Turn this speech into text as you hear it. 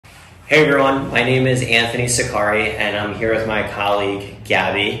Hey everyone, my name is Anthony Sakari and I'm here with my colleague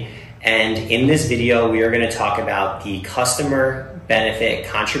Gabby. And in this video, we are going to talk about the customer benefit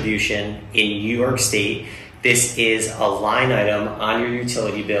contribution in New York State. This is a line item on your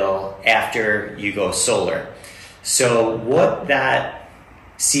utility bill after you go solar. So what that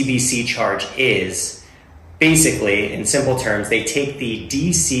CBC charge is, basically, in simple terms, they take the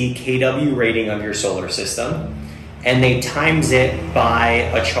DC KW rating of your solar system and they times it by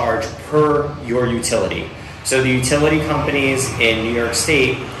a charge per your utility. So the utility companies in New York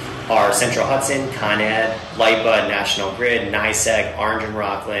State are Central Hudson, Con Ed, LIPA, National Grid, NYSEG, Orange and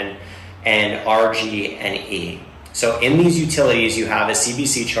Rockland, and RG&E. So in these utilities, you have a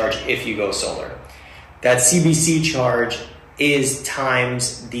CBC charge if you go solar. That CBC charge is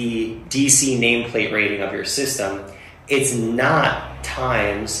times the DC nameplate rating of your system. It's not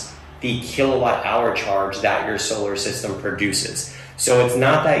times the kilowatt hour charge that your solar system produces. So it's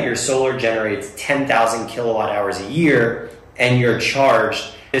not that your solar generates 10,000 kilowatt hours a year and you're charged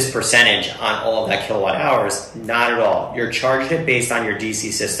this percentage on all of that kilowatt hours. Not at all. You're charged it based on your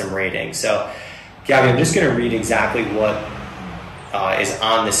DC system rating. So Gabby, I'm just gonna read exactly what is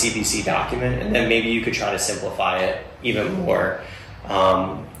on the CBC document, and then maybe you could try to simplify it even more.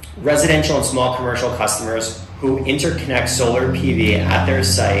 Residential and small commercial customers who interconnect solar PV at their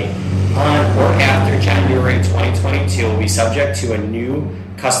site on or after January 2022 will be subject to a new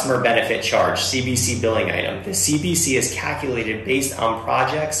customer benefit charge, CBC billing item. The CBC is calculated based on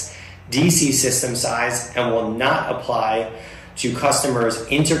project's DC system size and will not apply to customers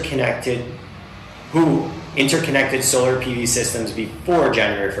who interconnected solar PV systems before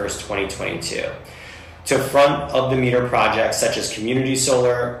January 1st, 2022 to front of the meter projects such as community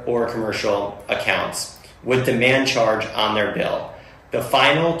solar or commercial accounts with demand charge on their bill. The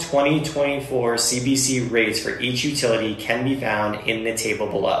final 2024 CBC rates for each utility can be found in the table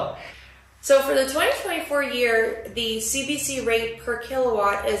below. So for the 2024 year, the CBC rate per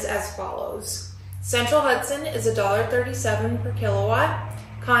kilowatt is as follows. Central Hudson is $1.37 per kilowatt.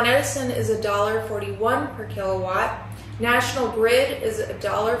 Con Edison is $1.41 per kilowatt. National Grid is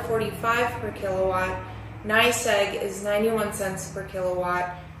 $1.45 per kilowatt. NYSEG is 91 cents per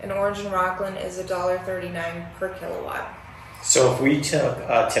kilowatt. And Orange and Rockland is $1.39 per kilowatt. So if we took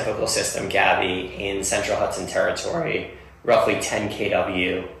a typical system, Gabby, in Central Hudson Territory, roughly 10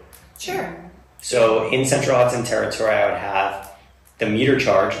 kW. Sure. So in Central Hudson Territory, I would have the meter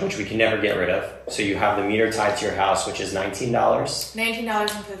charge, which we can never get rid of. So you have the meter tied to your house, which is $19.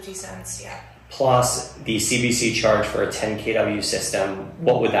 $19.50, yeah. Plus the CBC charge for a 10 kW system.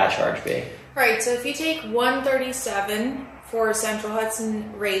 What would that charge be? Right, so if you take 137 for Central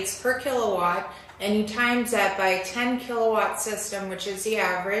Hudson rates per kilowatt, and you times that by a 10 kilowatt system, which is the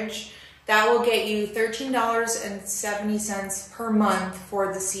average, that will get you $13.70 per month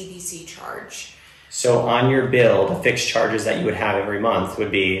for the CBC charge. So on your bill, the fixed charges that you would have every month would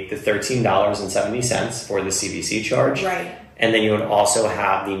be the $13.70 for the CBC charge. Right. And then you would also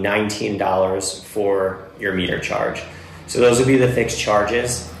have the $19 for your meter charge. So those would be the fixed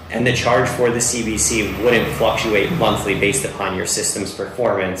charges. And the charge for the CBC wouldn't fluctuate monthly based upon your system's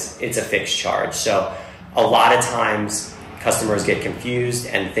performance. It's a fixed charge. So a lot of times customers get confused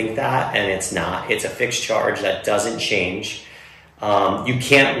and think that, and it's not. It's a fixed charge that doesn't change. You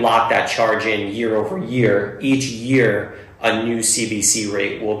can't lock that charge in year over year. Each year, a new CBC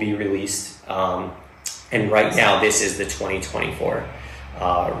rate will be released. And right now, this is the 2024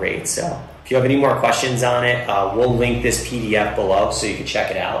 rate. So if you have any more questions on it, we'll link this PDF below so you can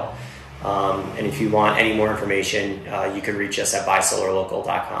check it out. And if you want any more information, you can reach us at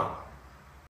buysolarlocal.com.